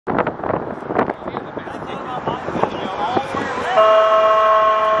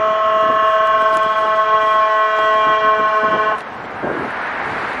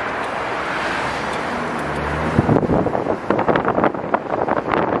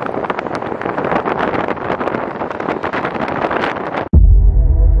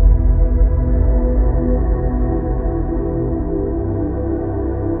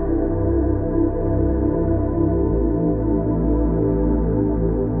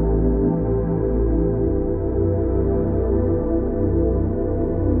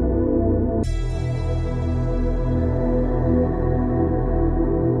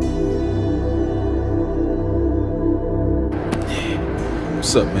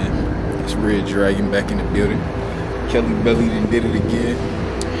What's up, man? It's Red Dragon back in the building. Kelly Belly done did it again.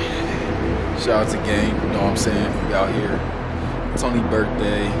 Shout out to Game, you know what I'm saying? We out here. Tony's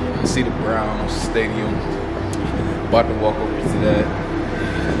birthday. I see the Browns Stadium. About to walk over to that.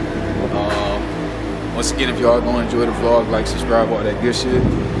 Once again, if y'all gonna enjoy the vlog, like, subscribe, all that good shit.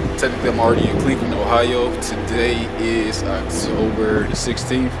 Technically, I'm already in Cleveland, Ohio. Today is October the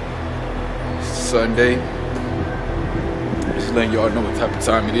 16th, Sunday. Just letting y'all know what type of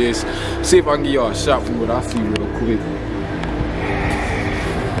time it is. See if I can get y'all a shot from what I see real quick.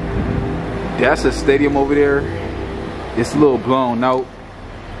 That's a stadium over there. It's a little blown out,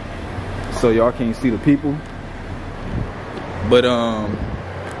 so y'all can't see the people. But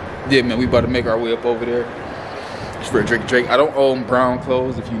yeah, man, we about to make our way up over there. It's for Drake. I don't own brown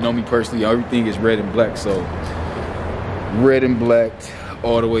clothes. If you know me personally, everything is red and black. So red and black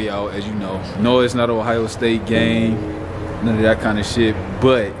all the way out, as you know. No, it's not an Ohio State game, none of that kind of shit.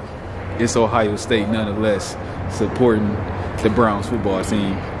 But it's Ohio State nonetheless, supporting the Browns football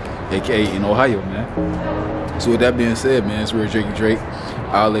team, aka in Ohio, man. So with that being said, man, it's Red Drake.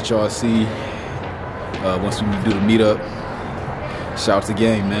 I'll let y'all see once we do the meetup. Shout out to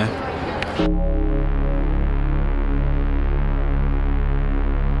Game, man.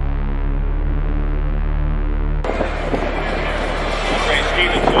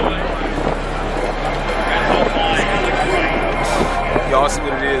 Y'all see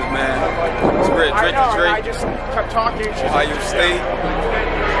what it is, man. It's Red Drake. I just kept talking. Ohio State.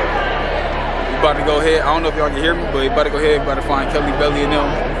 We about to go ahead. I don't know if y'all can hear me, but we about to go ahead. We about to find Kelly Belly and them,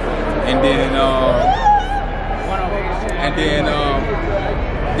 and then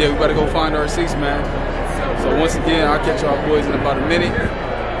yeah, we better go find our seats, man. So once again, I'll catch y'all boys in about a minute.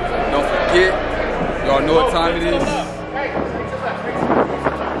 Don't forget, y'all know what time it is.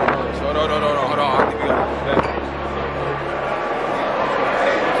 Hold on, hold on. I'll give you that.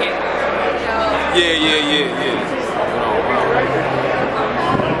 Yeah. Hold on.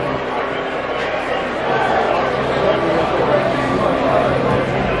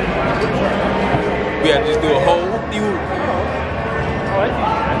 We gotta just do a whole few.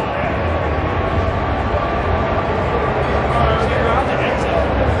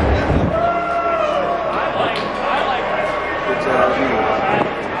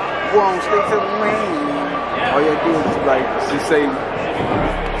 Stick to the lane. All you do is like just say,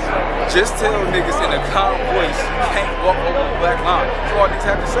 just tell niggas in a calm voice you can't walk over the black line. That's all niggas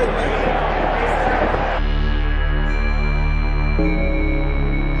have to say, man.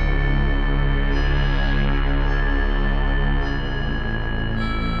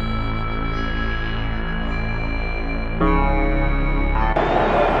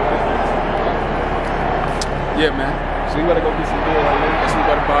 Yeah, man. So we gotta go get some beer right here. That's what we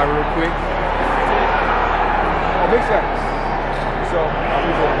gotta buy real quick. Oh, big seconds. So, I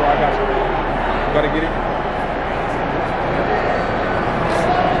got you. You gotta get it.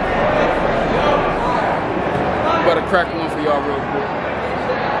 We gotta crack one for y'all real quick.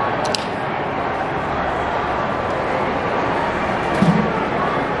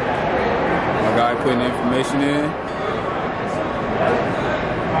 My guy putting the information in.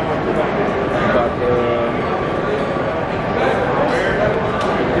 About the...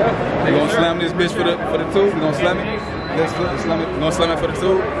 We gonna slam this bitch for the two. We gonna slam it. Let's slam it. We gonna slam it for the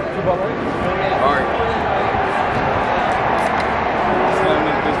two. All right. Slam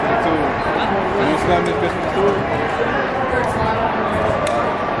this bitch for the two. We gonna slam this bitch for the two.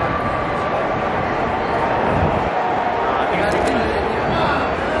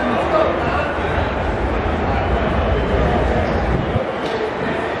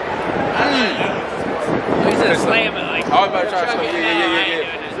 You said slam it like. I was about to try to slam it.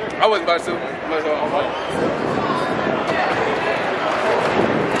 Yeah. I wasn't about to.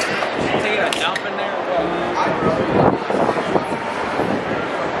 Taking a dump in there?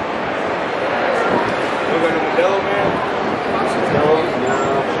 We're going to Modelo, man.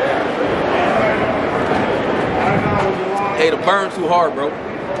 Hey, the burn too hard, bro.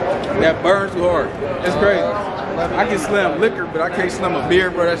 That burns too hard. It's crazy. I can slam liquor, but I can't slam a beer,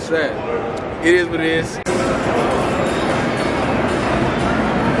 bro. That's sad. It is what it is.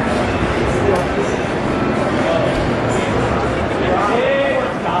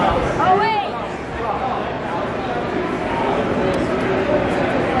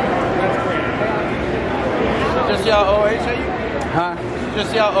 Just y'all OH at you? Huh?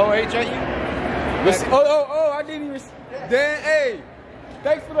 Just y'all OH at you? Oh, I didn't even. Damn, hey.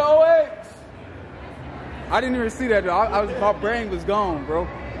 Thanks for the OH. I didn't even see that, though. My brain was gone, bro.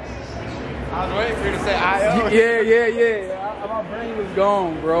 I was waiting for you to say I-O. Yeah. My brain was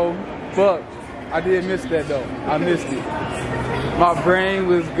gone, bro. Fuck. I did miss that, though. I missed it. My brain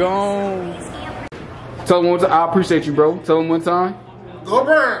was gone. Tell him one time. I appreciate you, bro. Tell him one time. Go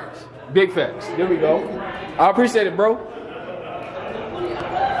Browns. Big facts. There we go. I appreciate it, bro.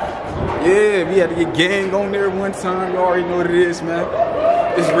 Yeah, we had to get gang on there one time. You already know what it is, man.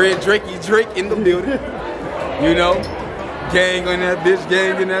 It's Red Drakey Drake in the building. You know? Gang on that bitch,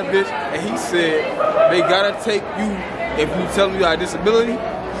 gang in that bitch. And he said, they gotta take you if you tell them you got a disability.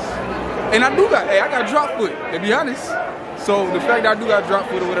 And I do got, I got drop foot, to be honest. So the fact that I do got drop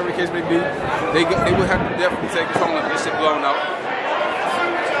foot or whatever the case may be, they would have to definitely take this home. This shit blown out.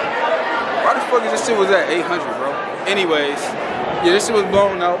 Why the fuck is this shit was at 800, bro? Anyways, yeah, this shit was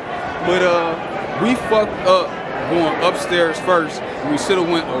blown out. But we fucked up going upstairs first. We should have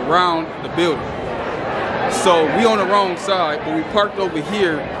went around the building. So we on the wrong side, but we parked over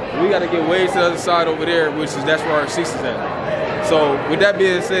here. We got to get way to the other side over there, that's where our seats is at. So with that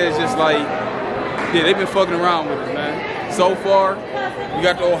being said, it's just like, yeah, they've been fucking around with us, man. So far, we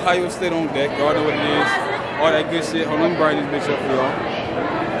got the Ohio State on deck. Y'all know what it is. All that good shit. Hold on, let me bring this bitch up for y'all.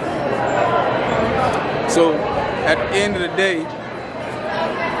 So at the end of the day,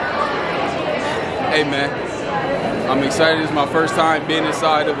 hey man, I'm excited. It's my first time being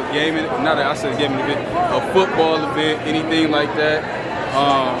inside of a gaming, not that I said gaming event, a football event, anything like that.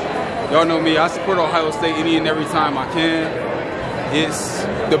 Y'all know me, I support Ohio State any and every time I can. It's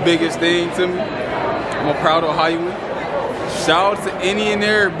the biggest thing to me. I'm a proud Ohioan. Shout out to any and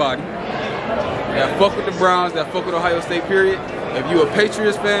everybody that fuck with the Browns, that fuck with Ohio State, period. If you a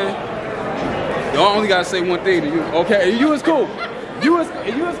Patriots fan, y'all only gotta say one thing to you. Okay, you is cool. You is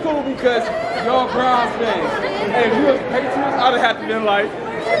cool because y'all Browns fans. And if you was Patriots, I'd have to been like,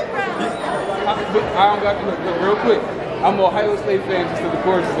 I don't got to look real quick. I'm an Ohio State fan just to the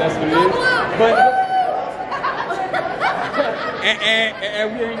course, that's what it is. But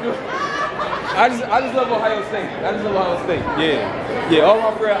and we ain't doing. I just love Ohio State. I just love Ohio State. Yeah. All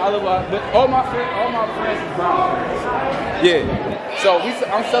my friends, I love all my friends is Browns fans. Yeah. So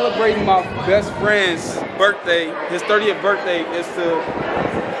I'm celebrating my best friend's birthday. His 30th birthday is to,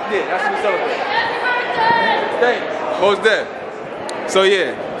 that's what we celebrate. Thanks. Most dead. So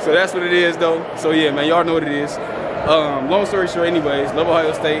yeah, so that's what it is though. So yeah, man, y'all know what it is. Long story short, anyways, love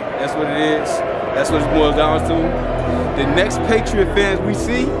Ohio State. That's what it is. That's what it boils down to. The next Patriot fans we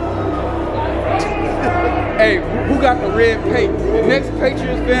see. Hey, who got the red paint? The next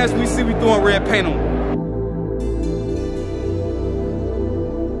Patriots fans we see, we throwing red paint on.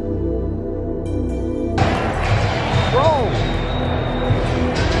 Bro.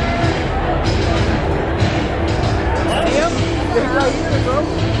 Him? It's right here, bro.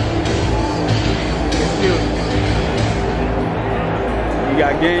 It's you. You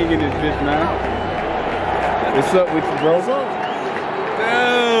got gang in this bitch, man. What's up with you, bro? What's up?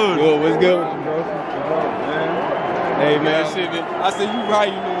 Dude. Yo, what's good with you, bro? Hey man, shit, man. I said you right,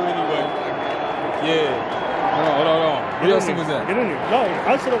 you know anyway. Yeah. Hold on. What else was that? Get in here. No,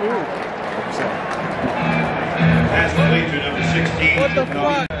 I'll sit over here. Pass the lead to number 16. What the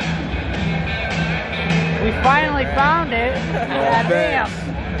fuck? We finally found it. God damn.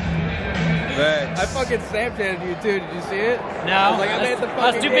 Facts. I fucking Snapchatted you too. Did you see it? No. I was like, I'm at the fucking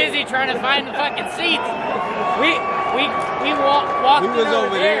I was too busy trying to find the fucking seats. We walked. We was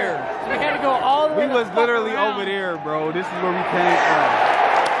over there. We had to go all the way. We was literally over there, bro. This is where we came from.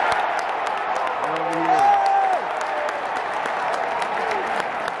 Over here.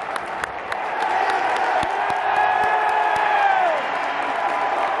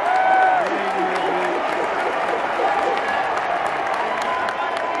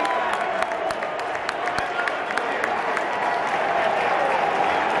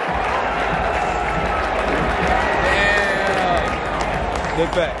 Big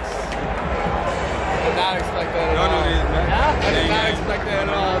facts. I did not expect that at Y'all all. know what it is, man. I did not expect that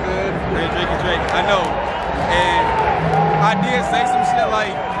at all, dude. Red Drake. I know. And I did say some shit like,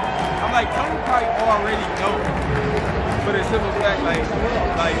 I'm like, Tony probably already know. For the simple fact, like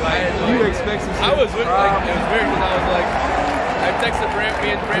you expect some shit. I was with, like, it was weird because I was like, I texted Brand,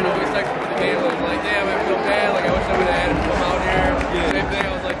 me and Brand always texted for the game. I was like, damn, I feel bad. Like, I wish I would have had him come out here. Yeah. Same thing.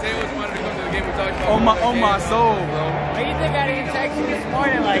 I was like, Taylor wanted to come to the game. We talked about On my soul, bro. Why do you think I didn't text you this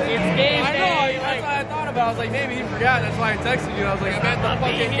morning? Like, it's game I day. know, that's what I thought about. I was like, maybe he forgot. That's why I texted you. And I was like, I'm at the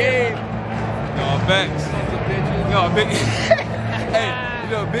fucking game. No, facts. Sons of bitches. No, big. Hey,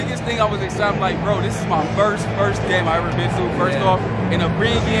 the biggest thing I was excited, like, bro, this is my first game I ever been to, first off. And to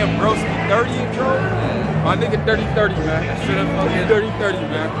bring in Broski 30 intro, my nigga 30-30, man. Should have fucking 30-30,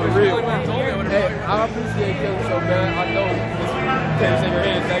 man. For real. Hey, Hey, I appreciate you so bad. I know this can't shake your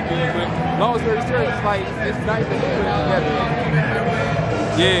hands that good, but long story short, it's like, it's nice that you put it together.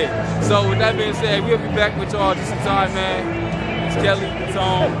 Yeah. So with that being said, we'll be back with y'all just in time, man. Max, Kelly,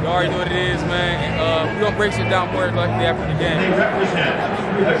 Tom. You already know what it is, man. We're gonna break shit down more likely after the game. They represent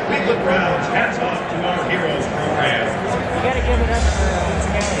the Cleveland Browns. Hats off to our heroes program. You gotta give it up for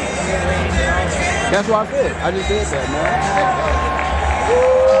That's what I said. I just did that, man.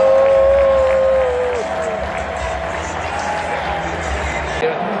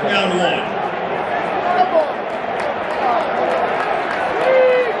 Down one.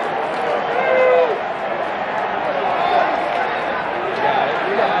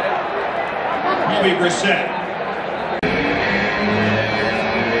 Bobby Brissett.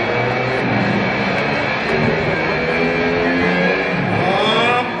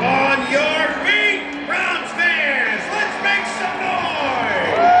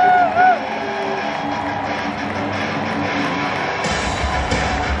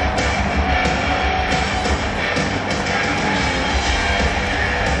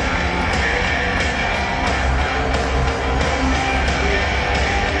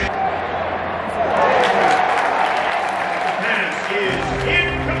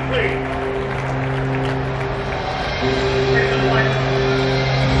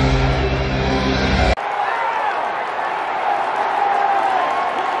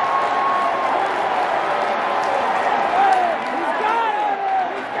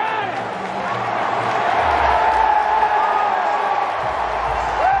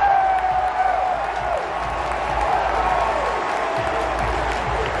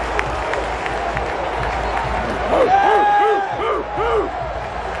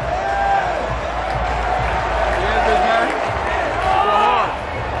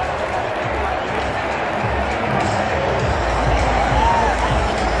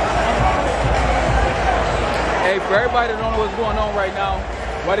 For everybody that don't know what's going on right now,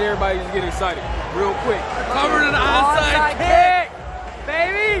 why did everybody just get excited? Real quick. Covered an onside kick,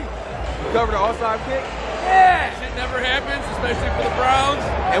 baby. You covered an onside kick? Yeah. Shit never happens, especially for the Browns.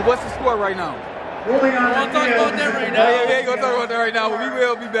 And what's the score right now? Moving on. We'll talk about that right now. Yeah, we ain't gonna talk about that right now, but we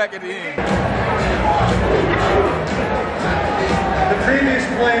will be back at the end. The previous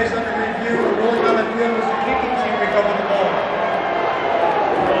play is under review. Rolling on the field as the kicking team recovered the ball.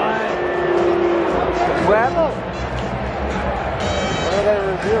 What happened? What are they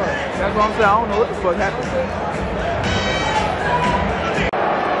reviewing? That's what I'm saying. I don't know what the fuck happened.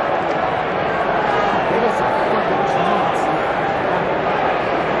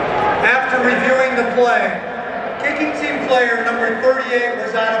 After reviewing the play, kicking team player number 38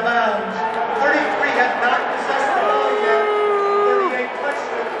 was out of bounds. 33 had not possessed the ball yet. 38 touched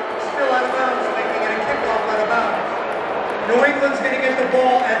it, still out of bounds, making it a kickoff out of bounds. New England's going to get the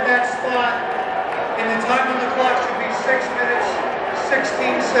ball at that spot, and the time on the clock should be 6 minutes,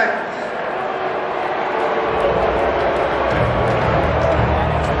 16 seconds.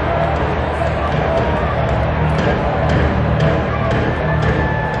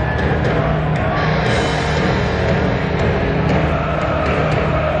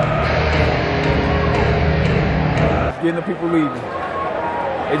 Getting the people leaving.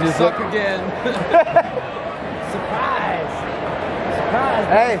 It just Suck again. Surprise! Surprise!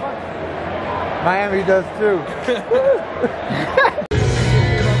 Hey, Miami does too.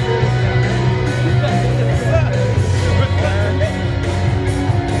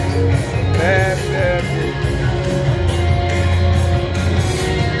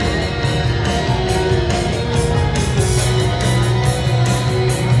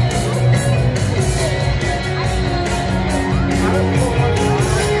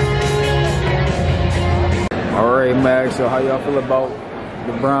 All right, Max. So how y'all feel about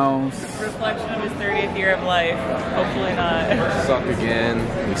the Browns? Reflection of his 30th year of life. Hopefully not. Suck again.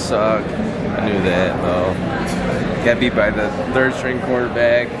 We suck. I knew that, though. Got beat by the third string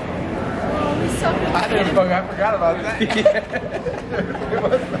quarterback. I forgot about that.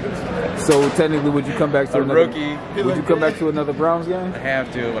 So technically, would you come back to A another rookie. Would you come back to another Browns game? I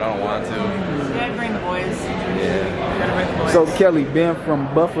have to, but I don't want to. You gotta bring the boys. Yeah. You gotta bring the boys. So Kelly, being from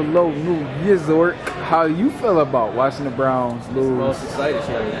Buffalo, New York, how you feel about watching the Browns lose? Most excited.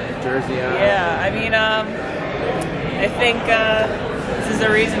 She had a jersey on. Yeah, I mean, I think this is the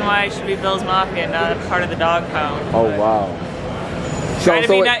reason why I should be Bill's Mafia, not a part of the dog pound. Oh wow! Try to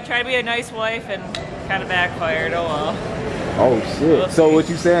be a nice wife and kind of backfired. Oh well. Oh shit! We'll So see. what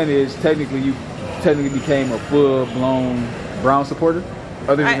you saying is technically you became a full-blown Brown supporter,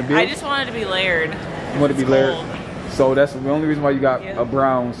 other than the Bills. I just wanted to be layered. You want to be It's layered. cold. So that's the only reason why you got Yeah. a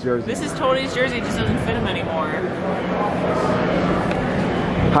Browns jersey. This is Tony's jersey. It just doesn't fit him anymore.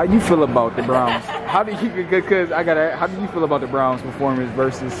 How you feel about the Browns? How do you feel about the Browns' performance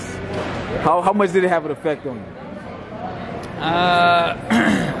versus how much did it have an effect on you?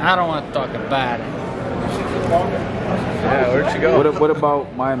 I don't want to talk about it. Yeah, where'd you go? What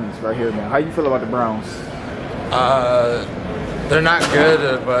about Miami's right here, man? How you feel about the Browns? They're not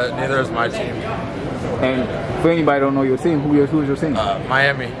good, but neither is my team. And for anybody who don't know your team, who is your team?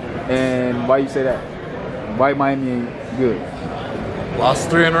 Miami. And why you say that? Why Miami ain't good? Lost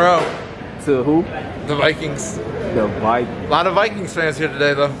 3 in a row. To who? The Vikings. The Vikings. A lot of Vikings fans here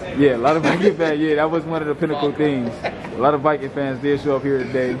today, though. Yeah, a lot of Viking fans. Yeah, that was one of the pinnacle things. A lot of Viking fans did show up here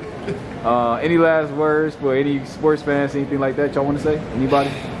today. Any last words for any sports fans, anything like that y'all want to say?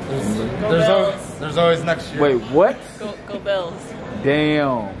 Anybody? There's always next year. Wait, what? Go Bills.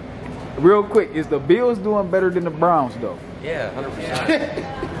 Damn. Real quick, is the Bills doing better than the Browns, though? Yeah,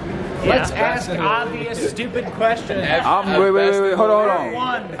 100%. Let's ask obvious, stupid questions. Wait, hold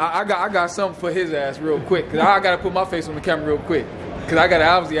on. I got something for his ass real quick, because I got to put my face on the camera real quick. Because I got to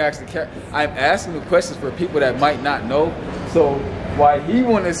obviously ask I'm asking the questions for people that might not know. So why he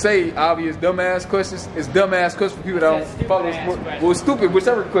want to say obvious dumbass questions, it's dumbass questions for people that don't follow sports. Well, stupid,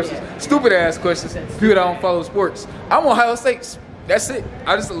 whichever questions. Stupid ass questions for people that don't follow sports. I'm Ohio State. That's it.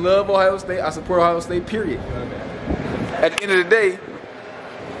 I just love Ohio State. I support Ohio State, period. At the end of the day,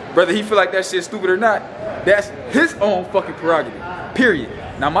 whether he feel like that shit's stupid or not, that's his own fucking prerogative, period.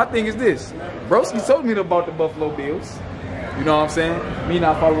 Now, my thing is this. Broski told me about the Buffalo Bills. You know what I'm saying? Me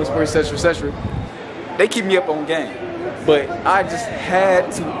not following sports, etc., etc. They keep me up on game. But I just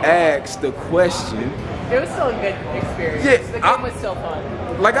had to ask the question. It was still a good experience. Yeah, The game was still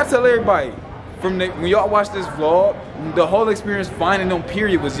fun. Like I tell everybody, when y'all watch this vlog, the whole experience finding them,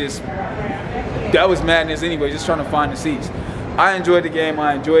 period, was just, that was madness anyway, just trying to find the seats. I enjoyed the game.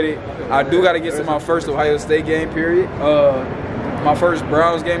 I enjoyed it. I do got to get to my first Ohio State game, period. My first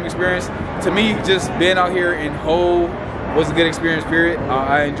Browns game experience. To me, just being out here in Hull was a good experience, period.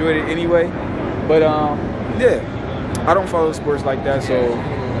 I enjoyed it anyway. But, yeah, I don't follow sports like that, so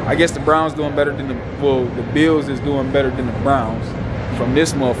I guess the Browns doing better than the Bills is doing better than the Browns from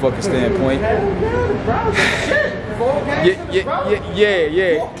this motherfucking standpoint. Yeah.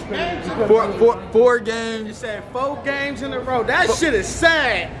 4 games. You said 4 games in a row. That shit is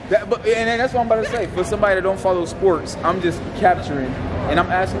sad. And that's what I'm about to say. For somebody that don't follow sports, I'm just capturing and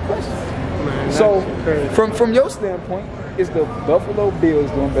I'm asking questions. Man, so, from your standpoint, is the Buffalo Bills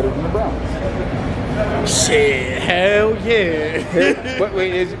doing better than the Browns? Shit, hell yeah. What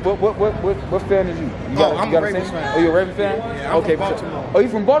fan is you? I'm a Ravens fan. Oh, you're a Ravens fan? Yeah, I'm from Baltimore. Oh, you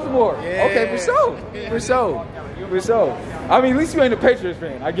from Baltimore? Yeah. Okay, for sure. I mean, at least you ain't a Patriots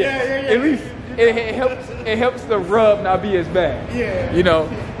fan, I guess. Yeah. At least it helps the rub not be as bad. Yeah. You know.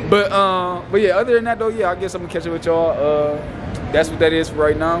 But yeah, other than that though, yeah, I guess I'm gonna catch up with y'all. That's what that is for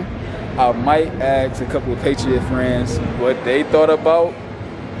right now. I might ask a couple of Patriot friends what they thought about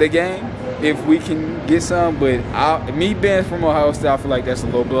the game, if we can get some. But me being from Ohio State, I feel like that's a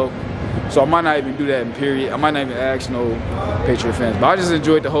low blow. So I might not even do that in period. I might not even ask no Patriot fans. But I just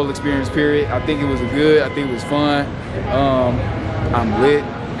enjoyed the whole experience, period. I think it was good. I think it was fun. I'm lit.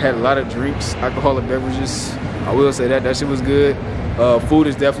 Had a lot of drinks, alcoholic beverages. I will say that shit was good. Food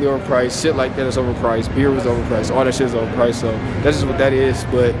is definitely overpriced. Shit like that is overpriced. Beer was overpriced. All that shit is overpriced. So that's just what that is.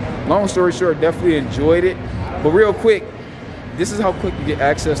 But long story short, definitely enjoyed it. But real quick, this is how quick you get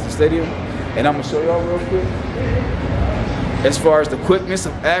access to the stadium. And I'm going to show y'all real quick. As far as the quickness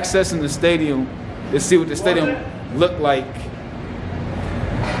of accessing the stadium, let's see what the stadium looked like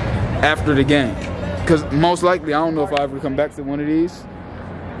after the game. Because most likely, I don't know if I ever come back to one of these.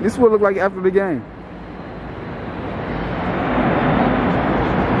 This is what it looked like after the game.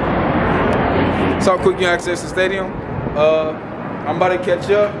 That's how quick you access the stadium. I'm about to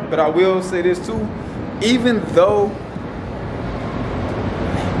catch up, but I will say this too. Even though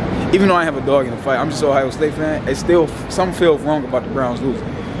I have a dog in the fight, I'm just an Ohio State fan, it's still, something feels wrong about the Browns losing.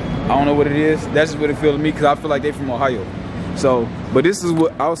 I don't know what it is. That's just what it feels to me, because I feel like they're from Ohio. So, but this is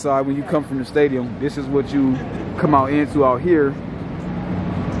what outside, when you come from the stadium, this is what you come out into out here.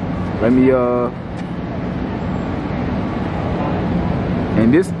 Let me,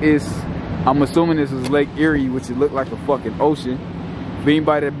 and this is, I'm assuming this is Lake Erie, which it looked like a fucking ocean. For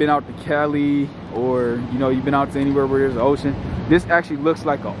anybody that been out to Cali, or you know, you've been out to anywhere where there's an ocean, this actually looks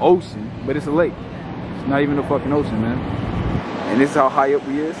like an ocean, but it's a lake. It's not even a fucking ocean, man. And this is how high up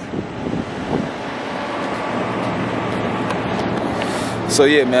we is. So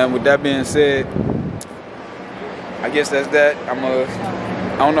yeah, man, with that being said, I guess that's that. I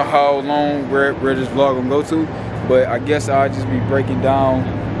don't know how long where this vlog gonna go to, but I guess I'll just be breaking down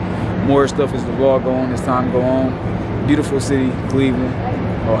more stuff as the vlog go on, as time go on. Beautiful city, Cleveland,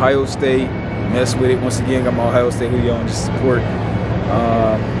 Ohio State. Mess with it. Once again, got my Ohio State hoodie on, just support.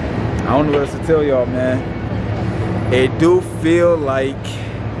 I don't know what else to tell y'all, man. It do feel like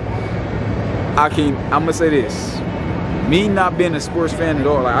I'm gonna say this. Me not being a sports fan at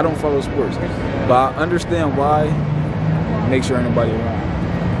all, like I don't follow sports, but I understand why. Make sure ain't nobody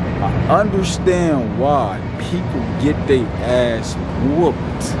around. I understand why people get their ass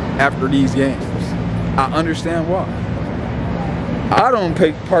whooped after these games. I understand why. I don't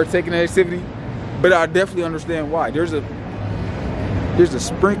partake in the activity, but I definitely understand why. There's a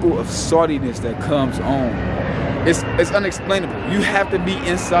sprinkle of saltiness that comes on. It's unexplainable. You have to be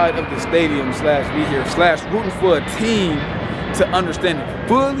inside of the stadium / be here / rooting for a team to understand it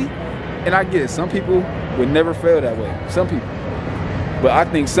fully. And I get it. Some people would never feel that way. Some people. But I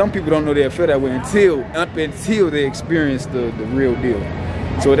think some people don't know they'll feel that way until they experience the real deal.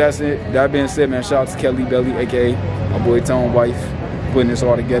 So that's it. That being said, man, shout out to Kelly Belly, aka my boy Tone wife, putting this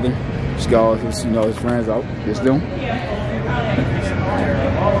all together. She got all his, his friends out. Just them.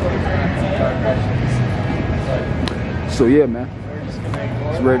 So yeah, man.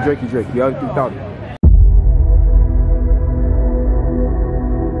 It's Red Drakey Drake. Y'all think about it.